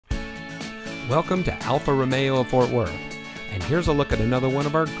Welcome to Alfa Romeo of Fort Worth, and here's a look at another one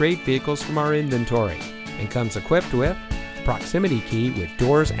of our great vehicles from our inventory, and comes equipped with proximity key with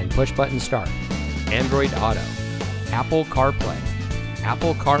doors and push-button start, Android Auto, Apple CarPlay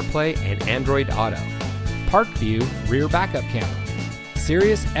and Android Auto, Park View rear backup camera,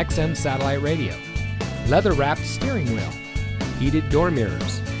 Sirius XM satellite radio, leather-wrapped steering wheel, heated door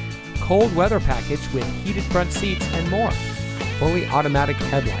mirrors, cold weather package with heated front seats and more, fully automatic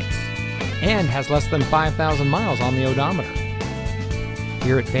headlights, and has less than 5,000 miles on the odometer.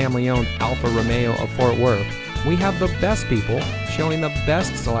 Here at family-owned Alfa Romeo of Fort Worth, we have the best people showing the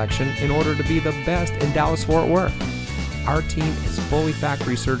best selection in order to be the best in Dallas-Fort Worth. Our team is fully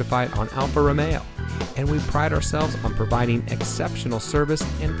factory certified on Alfa Romeo, and we pride ourselves on providing exceptional service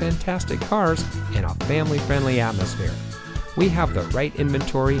and fantastic cars in a family-friendly atmosphere. We have the right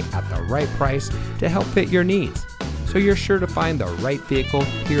inventory at the right price to help fit your needs, so you're sure to find the right vehicle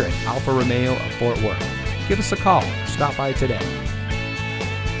here at Alfa Romeo of Fort Worth. Give us a call or stop by today.